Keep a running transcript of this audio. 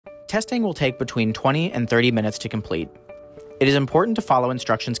Testing will take between 20 and 30 minutes to complete. It is important to follow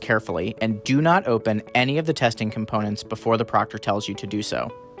instructions carefully and do not open any of the testing components before the proctor tells you to do so.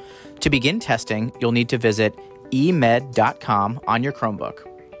 To begin testing, you'll need to visit emed.com on your Chromebook.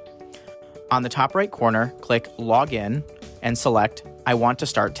 On the top right corner, click Login and select I want to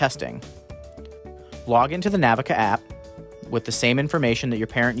start testing. Log into the Navica app with the same information that your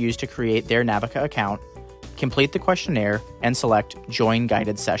parent used to create their Navica account, complete the questionnaire, and select Join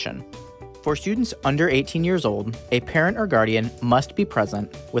Guided Session. For students under 18 years old, a parent or guardian must be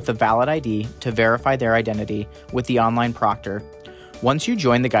present with a valid ID to verify their identity with the online proctor. Once you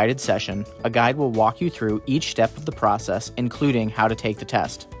join the guided session, a guide will walk you through each step of the process, including how to take the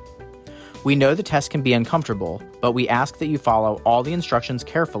test. We know the test can be uncomfortable, but we ask that you follow all the instructions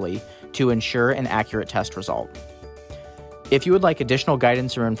carefully to ensure an accurate test result. If you would like additional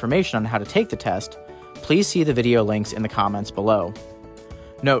guidance or information on how to take the test, please see the video links in the comments below.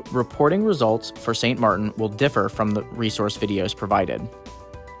 Note, reporting results for St. Martin will differ from the resource videos provided.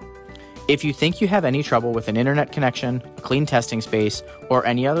 If you think you have any trouble with an internet connection, a clean testing space, or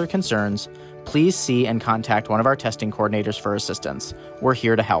any other concerns, please see and contact one of our testing coordinators for assistance. We're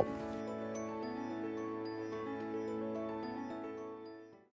here to help.